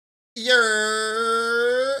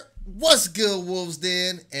What's good, Wolves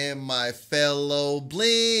Den and my fellow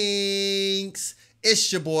Blinks?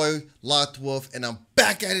 It's your boy Locked Wolf, and I'm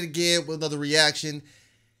back at it again with another reaction.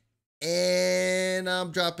 And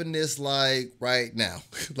I'm dropping this like right now,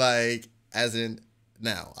 like as in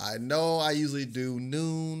now. I know I usually do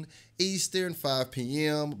noon Eastern, 5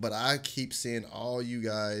 p.m., but I keep seeing all you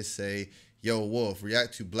guys say, "Yo, Wolf,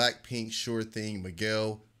 react to Blackpink Sure Thing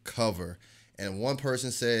Miguel cover." And one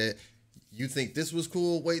person said, "You think this was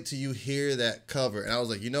cool? Wait till you hear that cover." And I was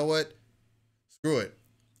like, you know what? Screw it.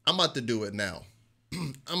 I'm about to do it now.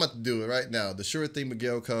 I'm about to do it right now. The Sure Thing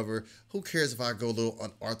Miguel cover. Who cares if I go a little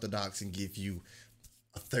unorthodox and give you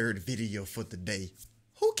a third video for the day?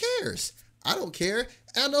 Who cares? I don't care.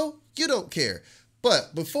 I know you don't care.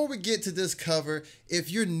 But before we get to this cover,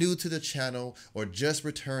 if you're new to the channel or just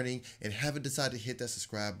returning and haven't decided to hit that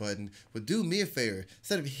subscribe button, well, do me a favor.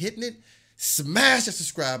 Instead of hitting it, smash that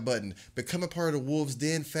subscribe button. Become a part of the Wolves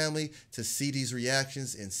Den family to see these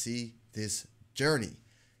reactions and see this journey.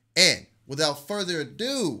 And without further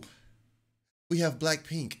ado, we have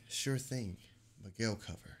Blackpink Sure Thing Miguel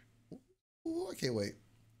cover. Ooh, I can't wait.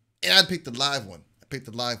 And I picked the live one.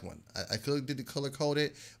 I could have did the color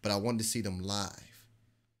coded, but I wanted to see them live.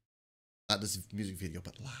 Not this music video,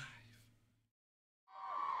 but live.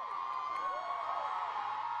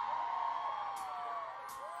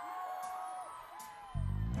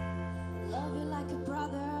 Love you like a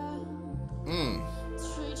brother.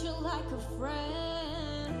 Treat you like a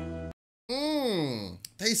friend.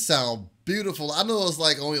 They sound beautiful. I know it's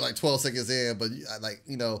like only like 12 seconds in, but like,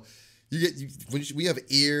 you know, when we have an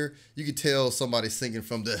ear, you can tell somebody singing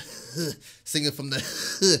from the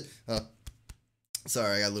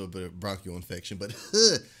sorry, I got a little bit of bronchial infection, but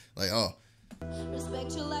like, oh.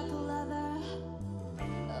 Respect you like a lover.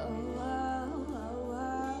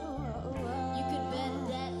 You could bet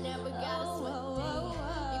that never got a sweat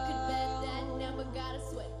day. You could bet that never got a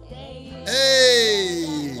sweat day.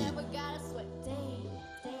 Hey! Never got a sweat day.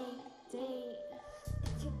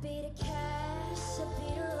 You be the cash, I be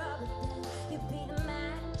the rubber band. You be the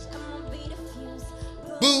match, I'ma be the fuse.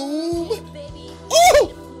 Boom! Baby, ooh!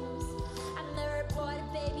 I never bought it,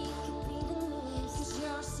 baby, you could be the news. 'Cause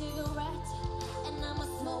you're a cigarette, and I'm a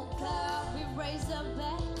smoker. We raise a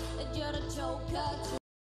bet, and you're the joker.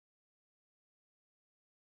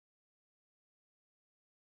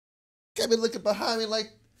 Got me looking behind me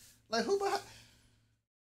like who behind?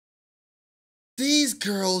 These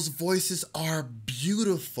girls' voices are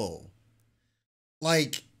beautiful.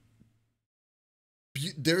 Like,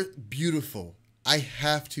 they're beautiful. I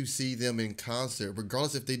have to see them in concert,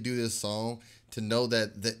 regardless if they do this song, to know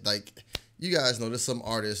that like, you guys know there's some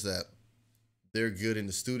artists that they're good in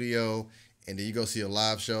the studio, and then you go see a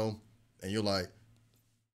live show, and you're like,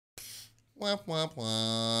 wah, wah,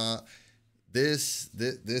 wah.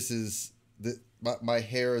 My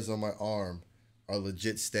hairs on my arm are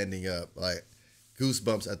legit standing up, like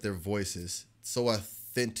goosebumps at their voices. So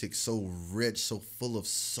authentic, so rich, so full of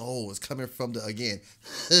soul. It's coming from the, again.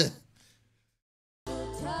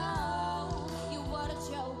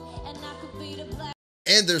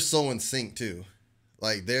 And they're so in sync too.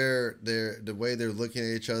 Like they're the way they're looking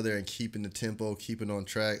at each other and keeping the tempo, keeping on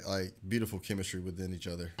track, like beautiful chemistry within each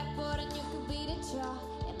other.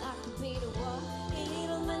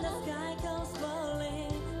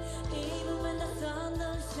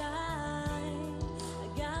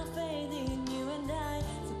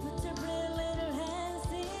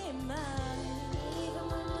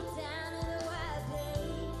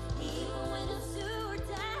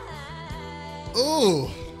 Ooh,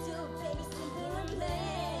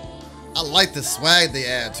 I like the swag they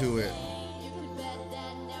add to it.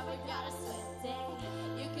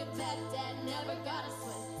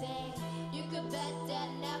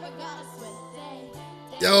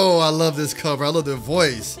 Yo, I love this cover. I love their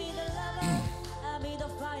voice.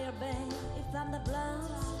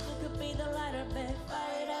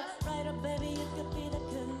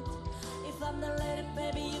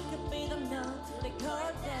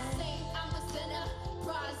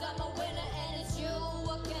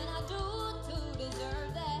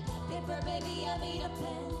 Baby, I need a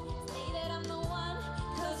pen. Say that I'm the one,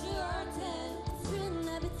 'cause you are 10.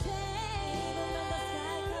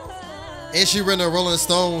 And she wearing a Rolling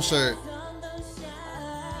Stone shirt.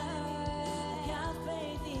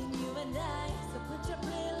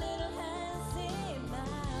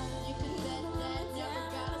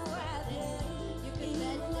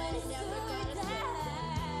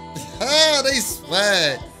 Ah, they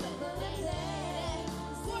swag.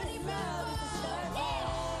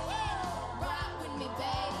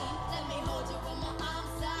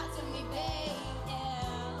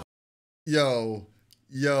 Yo,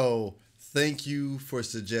 thank you for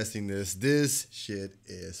suggesting this. This shit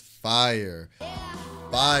is fire.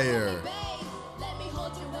 Fire. Let me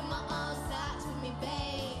hold you in my arms, side to me,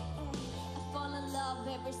 babe. I fall in love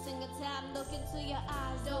every single time. Look into your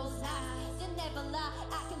eyes, those eyes. They never lie.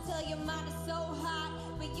 I can tell your mind is so hot,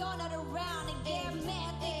 but you're not around. And get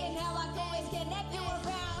mad thinking how I can always connect you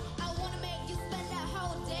around. I wanna make you spend that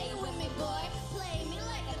whole day with me, boy. Play me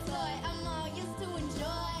like a toy. I'm all used to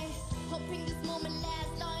enjoy. Hoping this moment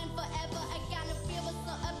lasts long and forever. I gotta feel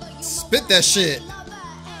what's ever you. Spit that shit.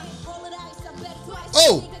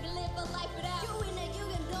 Oh.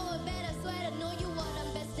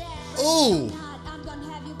 Ooh,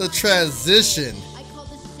 the transition. I call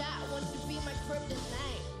the shot, want to be my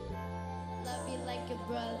kryptonite. Love you like a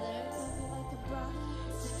brother,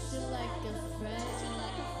 treat you like a friend,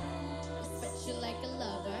 respect you like a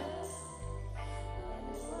lover.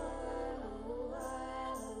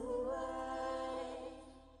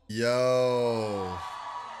 Yo.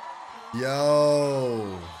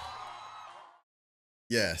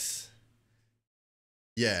 Yes.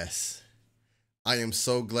 I am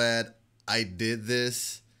so glad I did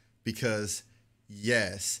this because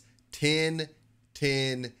yes, 10,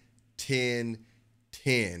 10, 10,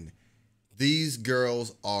 10. These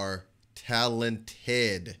girls are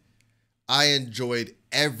talented. I enjoyed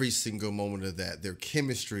every single moment of that. Their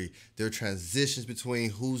chemistry, their transitions between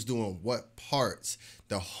who's doing what parts,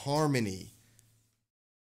 the harmony.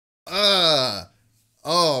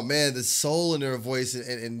 Oh man, the soul in their voice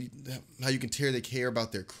and how you can tell they care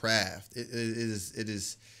about their craft. It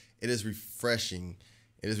is refreshing.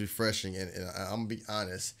 It is refreshing, and I'm gonna be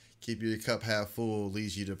honest. Keep your cup half full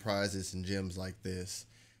leads you to prizes and gems like this.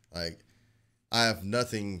 Like, I have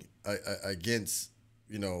nothing against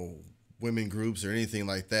women groups or anything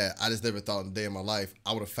like that. I just never thought in a day of my life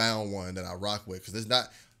I would have found one that I rock with, because there's not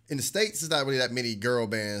in the States. There's not really that many girl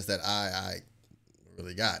bands that I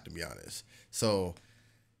really got, to be honest. So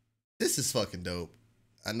this is fucking dope.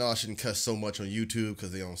 I know I shouldn't cuss so much on YouTube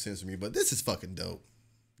because they don't censor me, but this is fucking dope.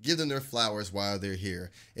 Give them their flowers while they're here.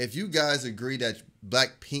 If you guys agree that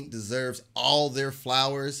BLACKPINK deserves all their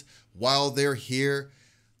flowers while they're here,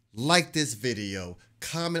 like this video.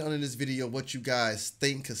 Comment under this video what you guys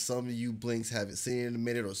think, because some of you blinks haven't seen it in a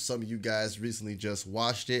minute, or some of you guys recently just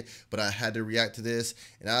watched it, but I had to react to this.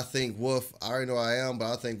 And I think Wolf, I already know I am,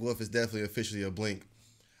 but I think Wolf is definitely officially a blink.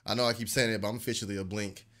 I know I keep saying it, but I'm officially a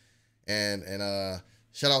blink. And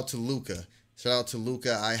shout out to Luca. Shout out to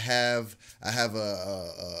Luca. I have I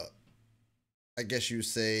guess you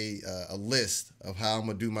say a list of how I'm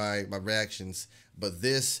gonna do my reactions. But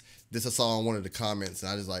this I saw on one of the comments,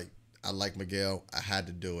 and I just I like Miguel. I had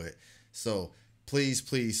to do it. So please,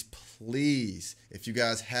 if you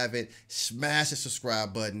guys haven't, smash the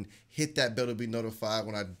subscribe button. Hit that bell to be notified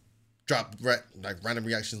when I drop random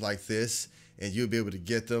reactions like this, and you'll be able to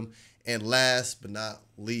get them. And last but not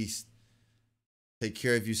least, take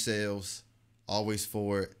care of yourselves. Always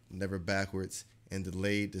forward, never backwards. And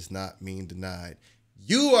delayed does not mean denied.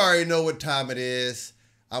 You already know what time it is.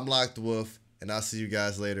 I'm Locked Wolf, and I'll see you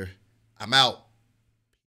guys later. I'm out.